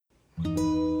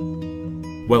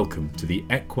Welcome to the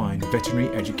Equine Veterinary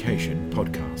Education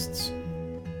Podcasts.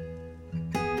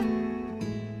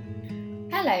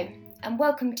 Hello, and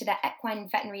welcome to the Equine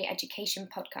Veterinary Education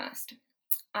Podcast.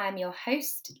 I am your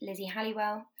host, Lizzie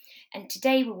Halliwell, and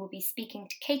today we will be speaking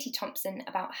to Katie Thompson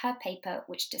about her paper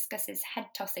which discusses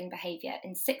head-tossing behaviour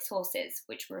in 6 horses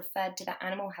which were referred to the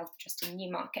Animal Health Trust in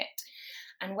Newmarket,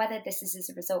 and whether this is as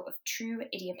a result of true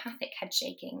idiopathic head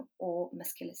shaking or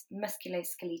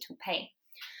musculoskeletal pain.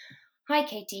 Hi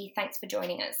Katie, thanks for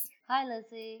joining us. Hi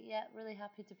Lizzie, yeah, really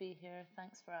happy to be here.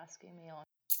 Thanks for asking me on.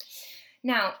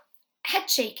 Now, head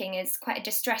shaking is quite a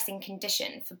distressing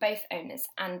condition for both owners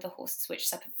and the horses which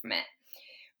suffer from it.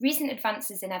 Recent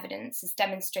advances in evidence has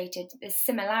demonstrated the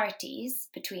similarities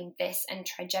between this and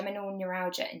trigeminal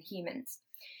neuralgia in humans.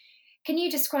 Can you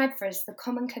describe for us the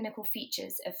common clinical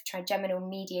features of trigeminal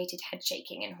mediated head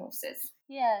shaking in horses?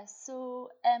 Yeah,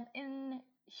 so in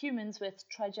humans with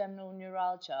trigeminal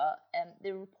neuralgia,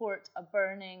 they report a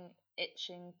burning,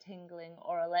 itching, tingling,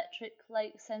 or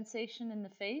electric-like sensation in the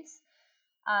face.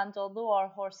 And although our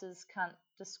horses can't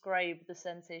describe the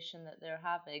sensation that they're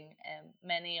having,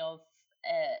 many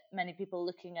people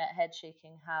looking at head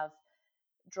shaking have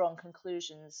drawn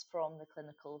conclusions from the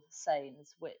clinical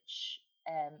signs, which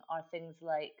are things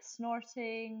like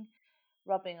snorting,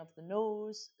 rubbing of the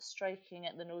nose, striking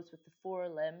at the nose with the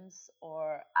forelimbs,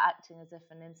 or acting as if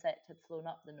an insect had flown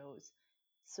up the nose.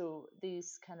 So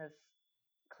these kind of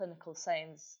clinical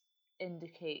signs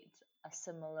indicate a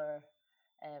similar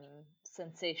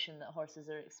sensation that horses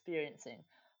are experiencing.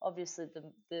 Obviously,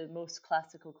 the most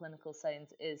classical clinical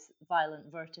signs is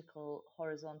violent vertical,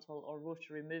 horizontal, or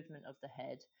rotary movement of the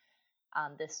head.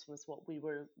 And this was what we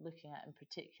were looking at in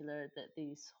particular, that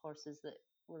these horses that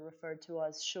were referred to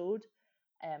us showed,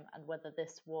 and whether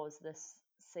this was this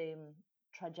same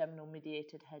trigeminal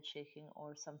mediated head shaking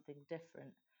or something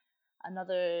different.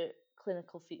 Another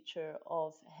clinical feature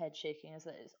of head shaking is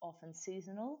that it's often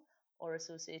seasonal or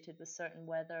associated with certain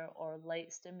weather or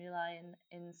light stimuli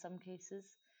in some cases.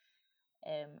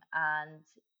 And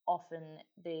often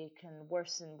they can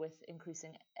worsen with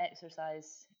increasing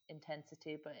exercise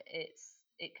intensity, but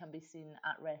it can be seen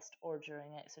at rest or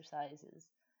during exercises.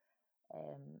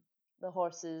 The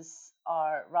horses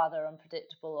are rather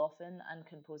unpredictable often and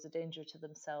can pose a danger to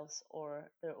themselves or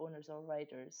their owners or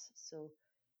riders. So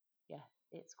yeah,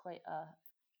 it's quite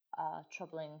a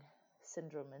troubling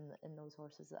syndrome in those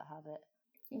horses that have it.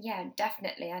 Yeah,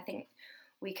 definitely. I think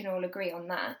we can all agree on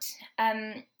that.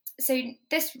 So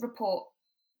this report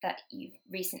that you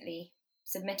recently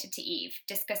submitted to Eve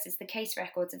discusses the case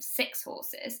records of 6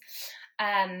 horses,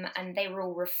 and they were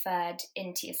all referred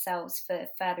into yourselves for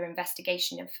further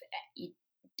investigation of, you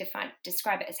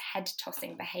describe it as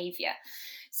head-tossing behaviour.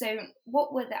 So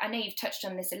I know you've touched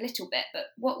on this a little bit, but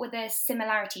what were the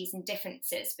similarities and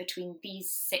differences between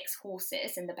these 6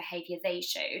 horses and the behaviour they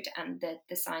showed and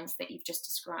the signs that you've just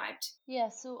described? Yeah,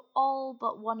 so all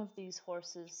but one of these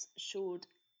horses showed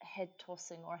head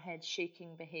tossing or head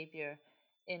shaking behaviour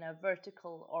in a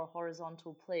vertical or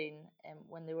horizontal plane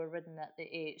when they were ridden at the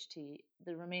AHT.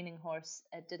 The remaining horse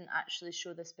didn't actually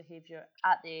show this behaviour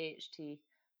at the AHT,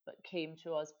 but came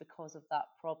to us because of that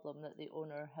problem that the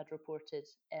owner had reported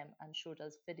and showed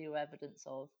us video evidence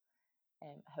of.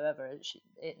 However,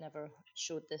 it never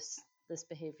showed this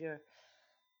behaviour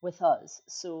with us.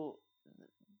 So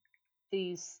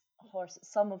these horses,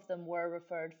 some of them were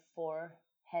referred for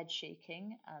head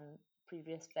shaking, and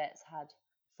previous vets had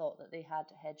thought that they had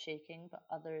head shaking, but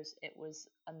others it was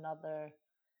another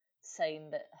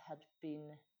sign that had been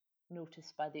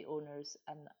noticed by the owners,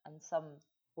 and some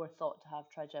were thought to have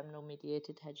trigeminal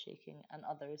mediated head shaking, and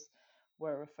others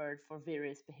were referred for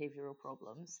various behavioural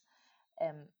problems.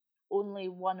 Only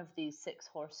one of these 6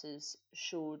 horses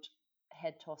showed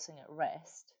head tossing at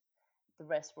rest. The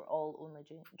rest were all only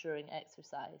during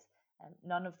exercise.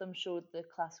 None of them showed the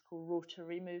classical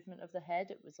rotary movement of the head.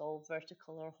 It was all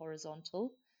vertical or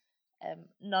horizontal.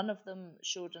 None of them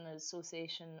showed an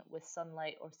association with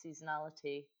sunlight or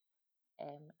seasonality,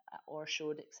 or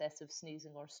showed excessive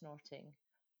sneezing or snorting.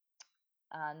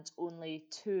 And only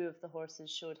 2 of the horses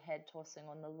showed head tossing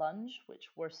on the lunge, which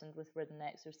worsened with ridden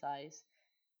exercise.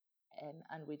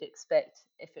 And we'd expect,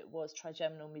 if it was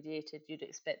trigeminal mediated, you'd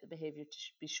expect the behaviour to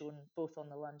be shown both on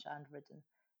the lunge and ridden,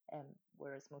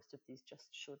 whereas most of these just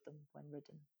showed them when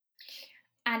ridden.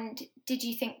 And did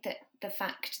you think that the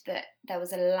fact that there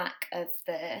was a lack of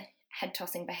the head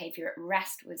tossing behaviour at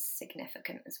rest was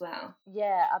significant as well?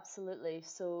 Yeah, absolutely.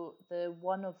 So the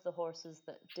one of the horses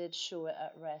that did show it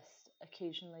at rest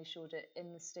occasionally showed it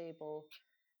in the stable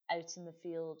out in the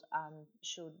field and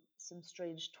showed some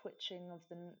strange twitching of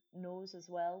the nose as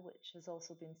well, which has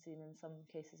also been seen in some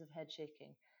cases of head shaking.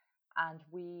 And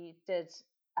we did,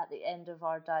 at the end of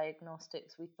our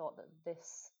diagnostics, we thought that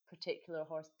this particular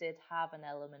horse did have an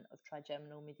element of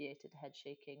trigeminal mediated head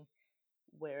shaking,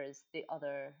 whereas the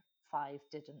other 5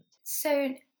 didn't.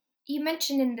 So you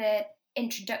mentioned in the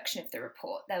introduction of the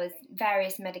report there was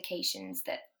various medications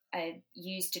that are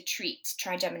used to treat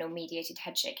trigeminal mediated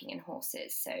head shaking in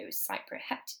horses, so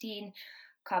cyproheptadine,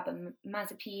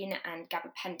 carbamazepine, and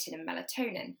gabapentin and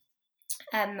melatonin.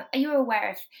 Are you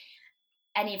aware if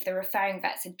any of the referring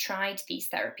vets had tried these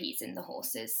therapies in the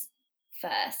horses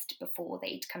first before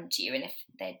they'd come to you, and if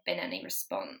there'd been any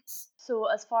response? So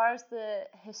as far as the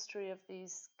history of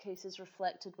these cases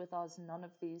reflected with us, none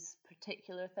of these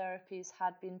particular therapies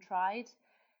had been tried.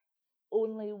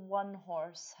 Only one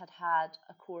horse had had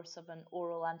a course of an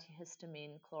oral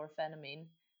antihistamine, chlorphenamine,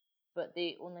 but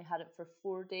they only had it for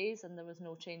 4 days and there was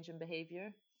no change in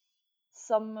behaviour.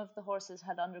 Some of the horses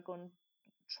had undergone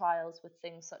trials with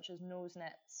things such as nose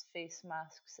nets, face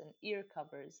masks and ear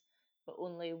covers, but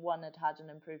only one had had an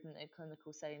improvement in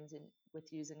clinical signs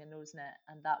with using a nose net,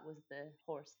 and that was the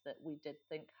horse that we did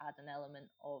think had an element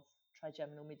of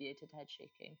trigeminal mediated head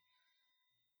shaking.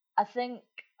 I think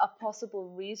a possible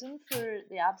reason for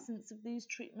the absence of these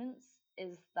treatments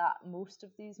is that most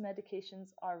of these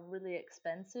medications are really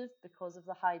expensive because of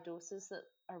the high doses that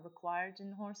are required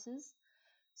in horses.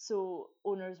 So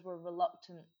owners were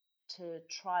reluctant to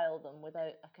trial them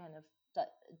without a kind of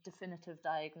definitive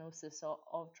diagnosis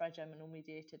of trigeminal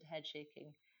mediated head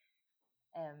shaking.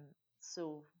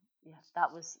 So yeah,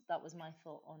 that was my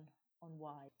thought on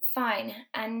why. Fine.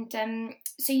 And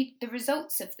the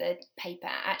results of the paper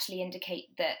actually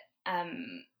indicate that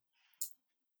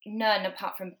none,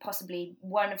 apart from possibly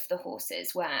one of the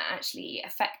horses, were actually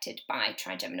affected by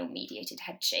trigeminal mediated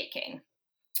head shaking.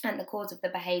 And the cause of the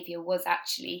behaviour was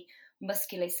actually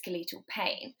musculoskeletal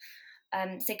pain.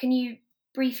 So can you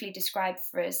briefly describe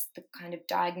for us the kind of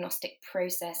diagnostic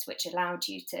process which allowed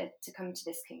you to come to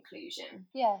this conclusion?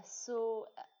 Yes, so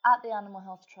at the Animal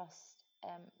Health Trust,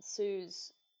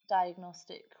 Sue's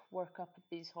diagnostic workup of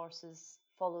these horses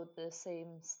followed the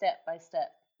same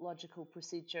step-by-step logical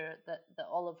procedure that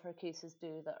all of her cases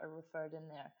do that are referred in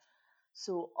there.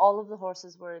 So all of the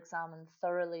horses were examined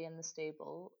thoroughly in the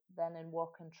stable, then in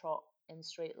walk and trot in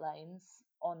straight lines,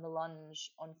 on the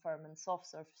lunge, on firm and soft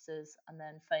surfaces, and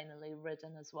then finally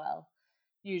ridden as well,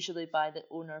 usually by the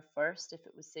owner first if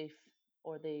it was safe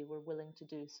or they were willing to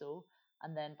do so,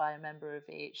 and then by a member of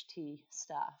AHT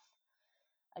staff,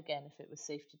 again if it was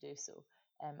safe to do so.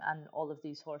 And all of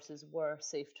these horses were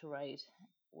safe to ride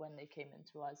when they came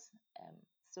into us.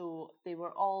 So they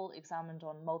were all examined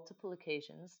on multiple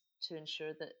occasions to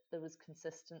ensure that there was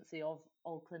consistency of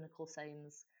all clinical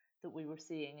signs that we were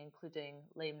seeing, including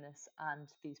lameness and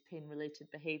these pain-related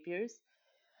behaviours.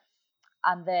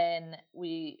 And then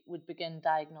we would begin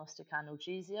diagnostic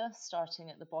analgesia,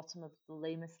 starting at the bottom of the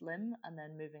lamest limb and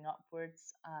then moving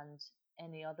upwards, and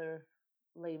any other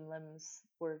lame limbs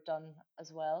were done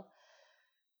as well.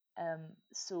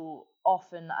 So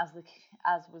often,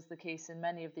 as was the case in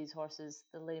many of these horses,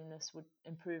 the lameness would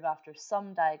improve after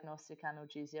some diagnostic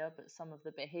analgesia, but some of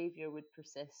the behaviour would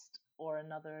persist, or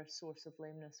another source of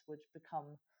lameness would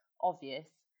become obvious,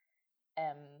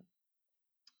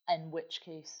 in which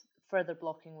case further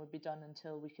blocking would be done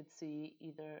until we could see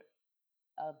either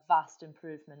a vast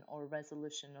improvement or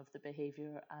resolution of the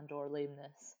behaviour and or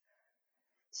lameness.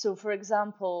 So, for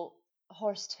example,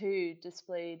 horse 2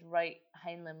 displayed right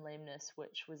hind limb lameness,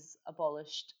 which was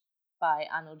abolished by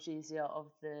analgesia of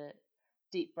the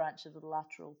deep branch of the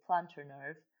lateral plantar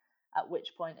nerve, at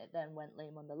which point it then went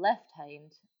lame on the left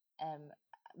hind,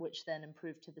 which then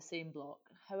improved to the same block.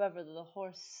 However, the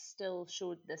horse still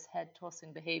showed this head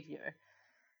tossing behaviour,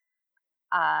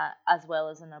 as well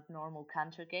as an abnormal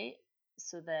canter gait.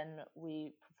 So then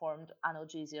we performed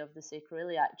analgesia of the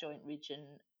sacroiliac joint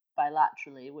region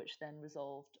bilaterally, which then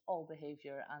resolved all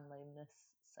behaviour and lameness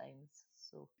signs.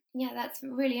 So yeah, that's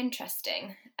really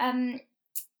interesting.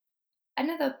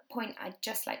 Another point I'd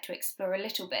just like to explore a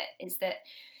little bit is that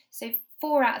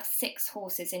 4 out of 6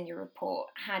 horses in your report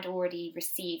had already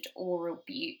received oral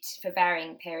bute for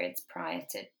varying periods prior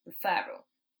to referral.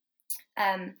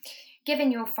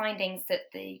 Given your findings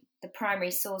that the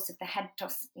primary source of the head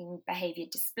tossing behaviour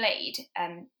displayed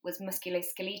was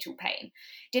musculoskeletal pain,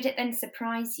 did it then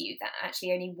surprise you that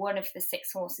actually only one of the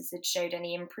 6 horses had showed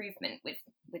any improvement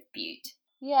with bute?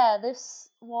 Yeah, this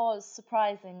was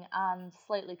surprising and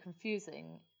slightly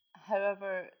confusing.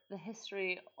 However, the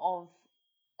history of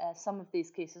some of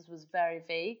these cases was very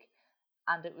vague,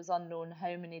 and it was unknown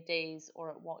how many days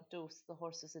or at what dose the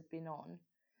horses had been on.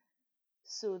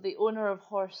 So the owner of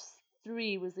horse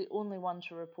 3 was the only one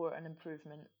to report an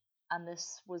improvement, and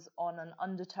this was on an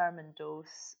undetermined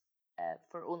dose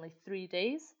for only 3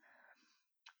 days.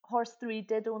 Horse 3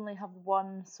 did only have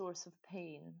one source of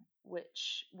pain,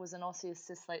 which was an osseous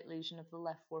cyst-like lesion of the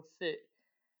left forefoot.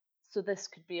 So this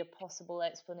could be a possible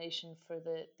explanation for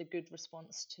the good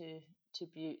response to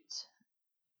bute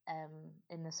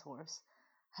in this horse.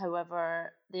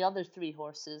 However, the other 3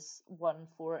 horses, 1,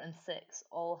 4 and 6,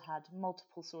 all had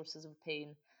multiple sources of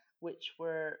pain, which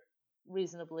were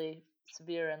reasonably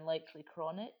severe and likely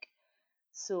chronic.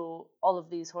 So all of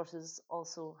these horses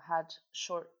also had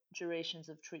short durations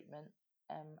of treatment.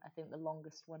 I think the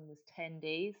longest one was 10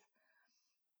 days,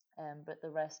 but the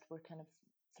rest were kind of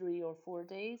 3 or 4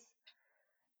 days.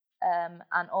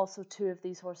 And also 2 of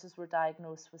these horses were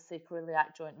diagnosed with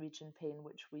sacroiliac joint region pain,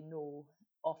 which we know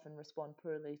often respond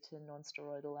poorly to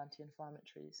non-steroidal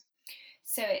anti-inflammatories.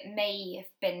 So it may have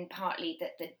been partly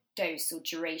that the dose or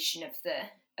duration of the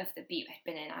bute had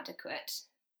been inadequate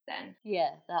then.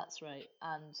 Yeah, that's right.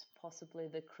 And possibly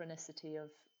the chronicity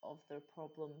of their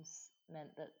problems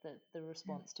meant that the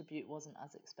response to bute wasn't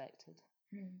as expected.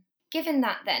 Given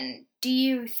that then, do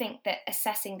you think that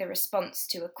assessing the response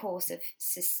to a course of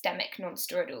systemic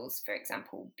non-steroidals, for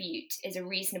example bute, is a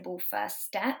reasonable first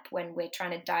step when we're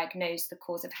trying to diagnose the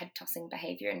cause of head-tossing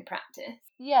behaviour in practice?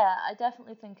 Yeah, I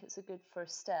definitely think it's a good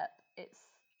first step. It's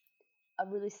a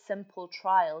really simple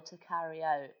trial to carry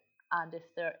out, and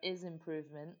if there is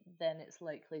improvement, then it's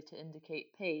likely to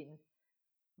indicate pain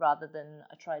rather than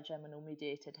a trigeminal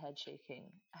mediated head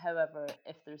shaking. However,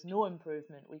 if there's no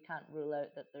improvement, we can't rule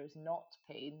out that there's not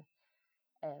pain.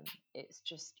 It's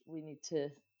just we need to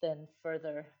then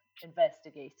further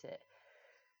investigate it.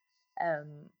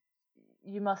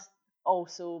 You must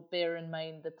also bear in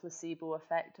mind the placebo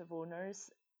effect of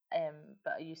owners,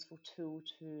 but a useful tool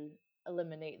to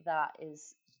eliminate that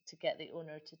is to get the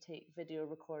owner to take video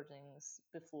recordings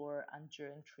before and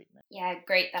during treatment. Yeah,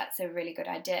 great. That's a really good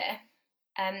idea.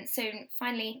 So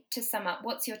finally, to sum up,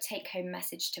 what's your take-home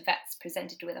message to vets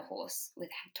presented with a horse with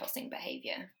head-tossing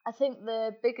behaviour? I think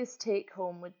the biggest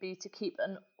take-home would be to keep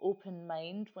an open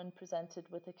mind when presented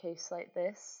with a case like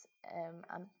this, and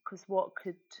because what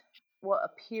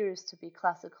appears to be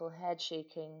classical head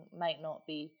shaking might not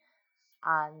be,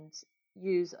 and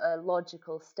use a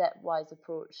logical stepwise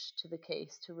approach to the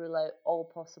case to rule out all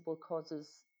possible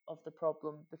causes of the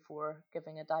problem before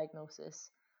giving a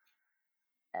diagnosis.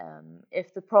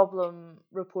 If the problem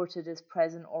reported is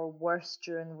present or worse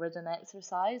during ridden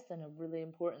exercise, then a really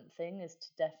important thing is to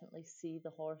definitely see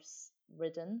the horse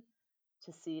ridden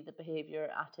to see the behaviour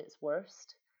at its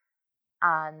worst,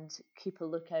 and keep a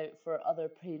lookout for other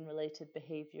pain-related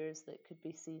behaviours that could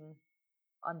be seen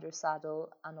under saddle,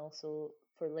 and also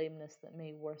for lameness that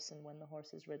may worsen when the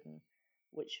horse is ridden,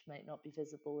 which might not be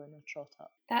visible in a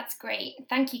trot-up. That's great.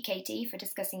 Thank you, Katie, for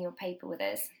discussing your paper with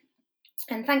us.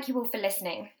 And thank you all for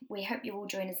listening. We hope you will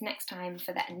join us next time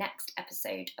for the next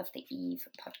episode of the Eve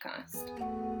podcast.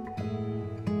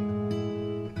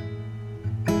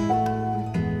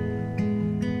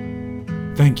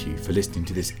 Thank you for listening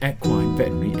to this Equine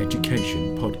Veterinary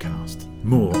Education podcast.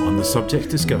 More on the subjects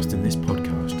discussed in this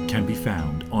podcast can be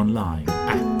found online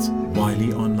at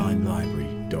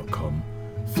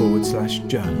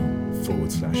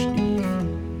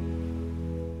wileyonlinelibrary.com/journal/Eve.